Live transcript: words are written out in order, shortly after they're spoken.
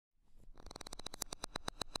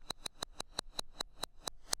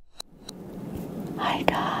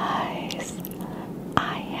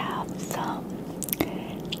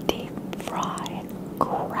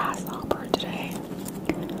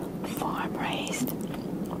taste.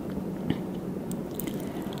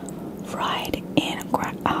 Fried in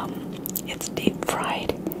it's deep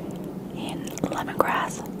fried in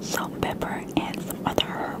lemongrass, salt and pepper, and some other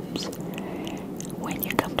herbs. When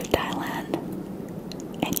you come to Thailand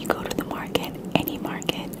and you go to the market, any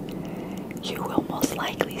market, you will most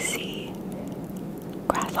likely see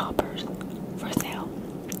grasshoppers for sale.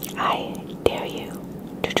 I dare you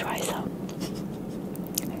to try some.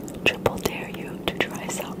 Triple dare you to try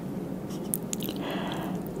some.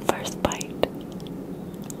 First bite.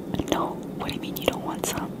 No, what do you mean you don't want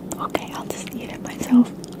some? Okay, I'll just eat it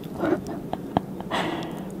myself.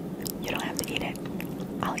 You don't have to eat it.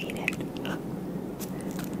 I'll eat it.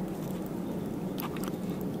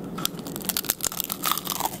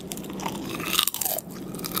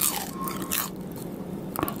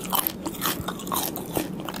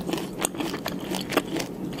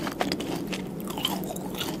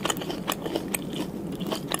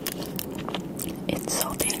 It's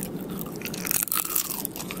salty,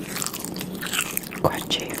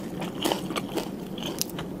 crunchy.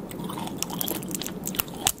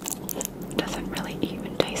 Doesn't really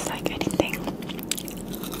even taste like anything.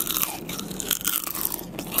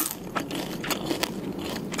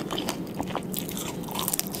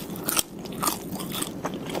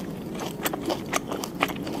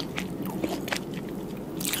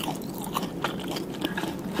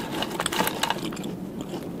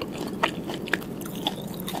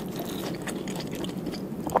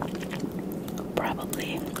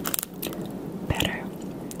 Probably better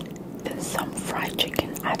than some fried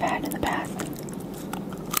chicken I've had in the past.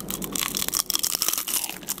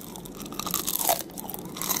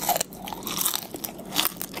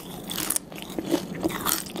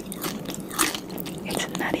 It's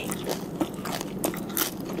nutty.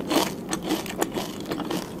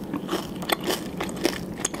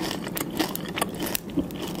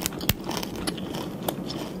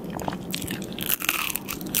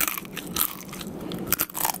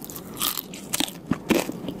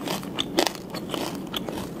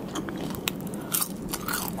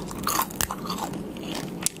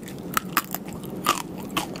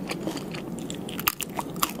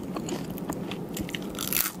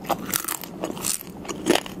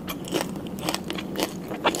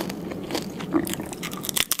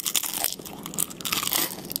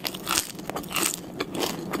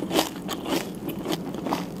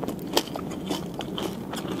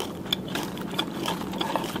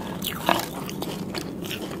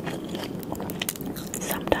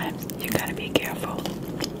 Sometimes you gotta be careful.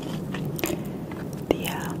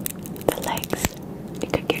 The legs,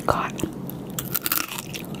 it could get caught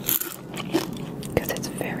because it's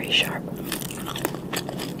very sharp,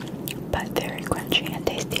 but very crunchy and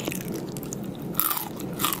tasty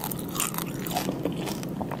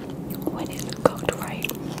when it's cooked right.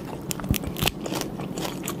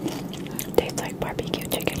 Tastes like barbecue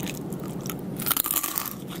chicken.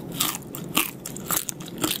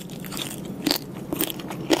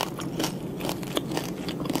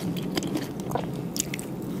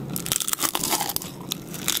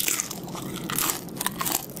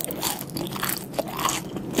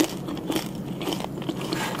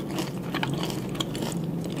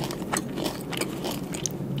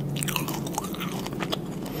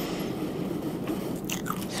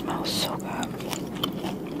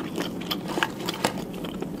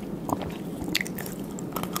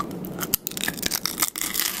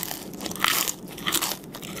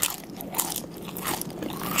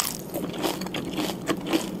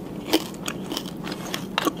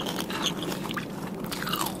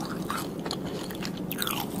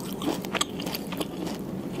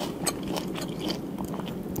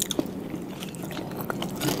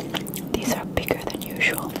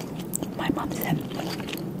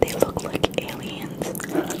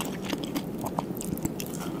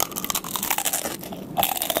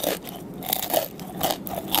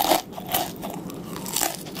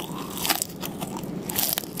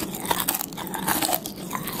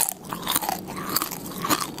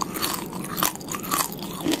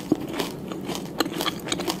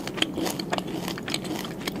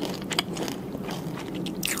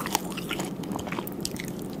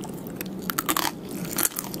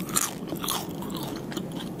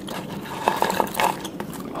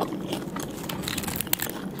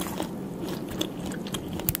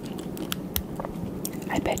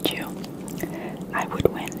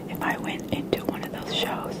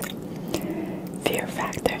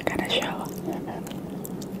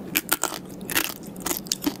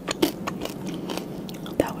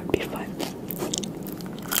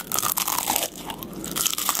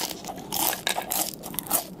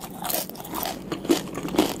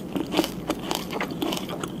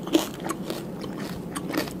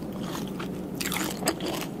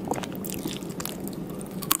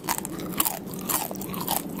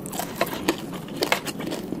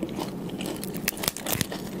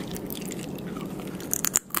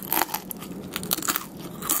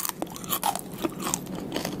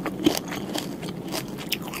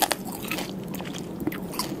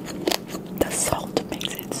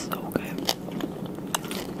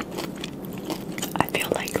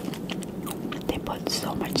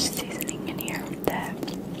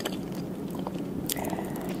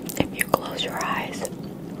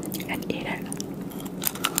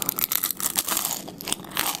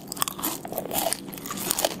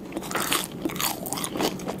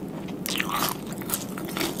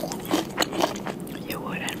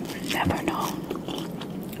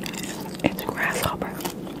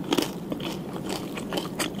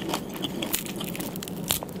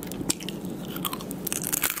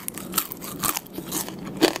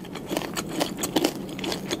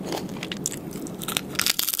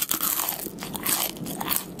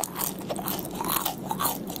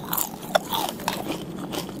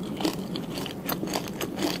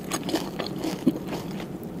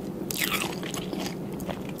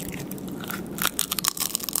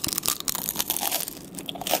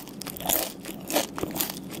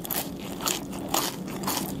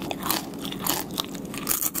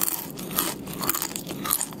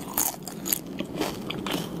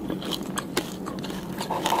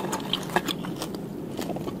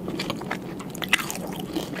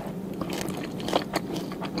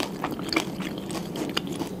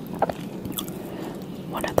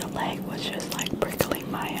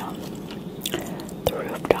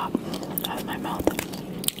 of my mouth.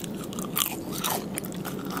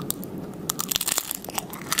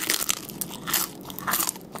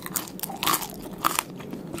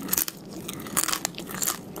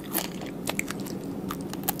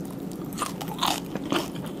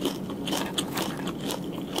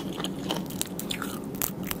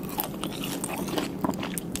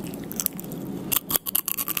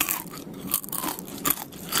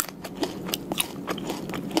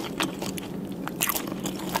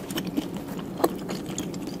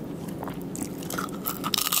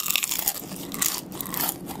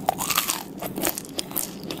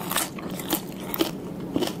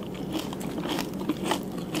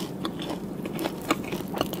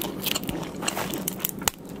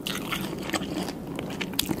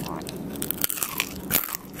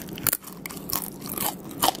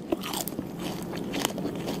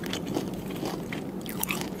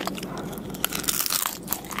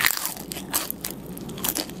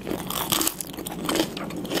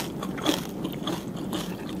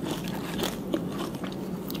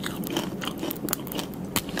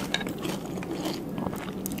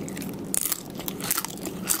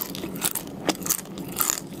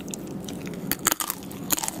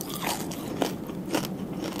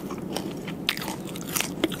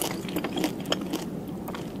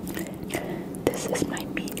 This is my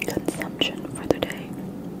meat consumption for the day.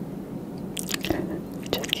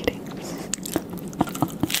 Just kidding.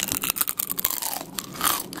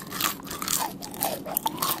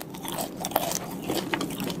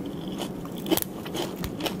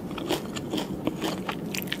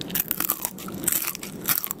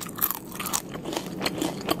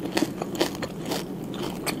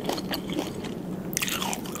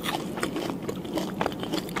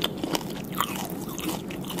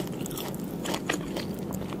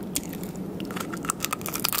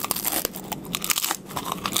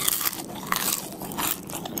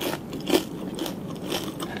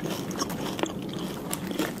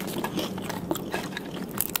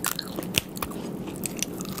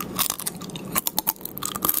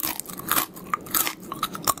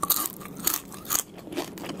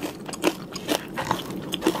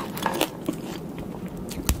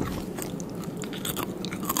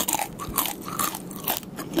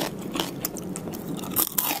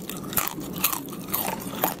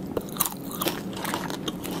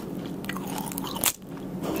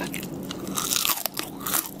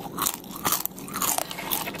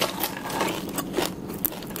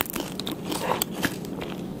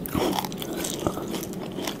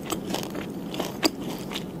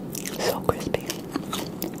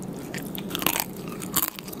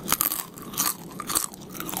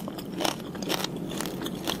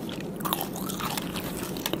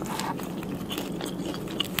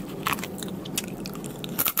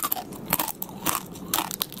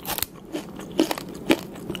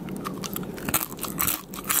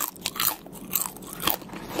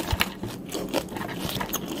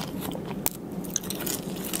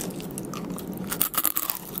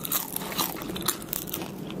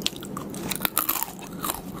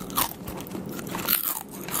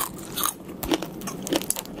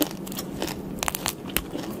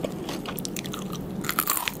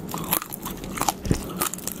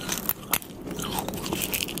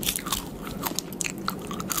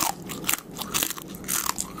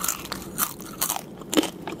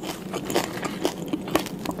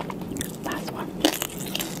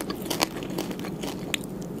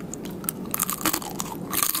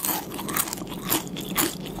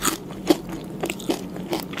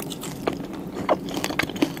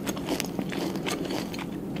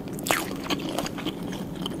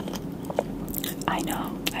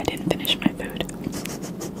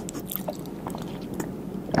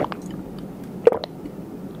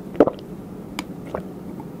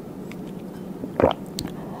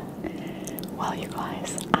 Well, you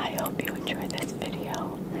guys, I hope you enjoyed this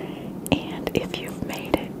video, and if you've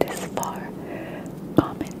made it this far,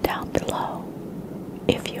 comment down below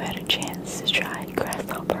if you had a chance to try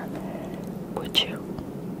Grasshopper. Would you?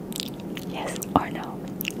 Yes or no?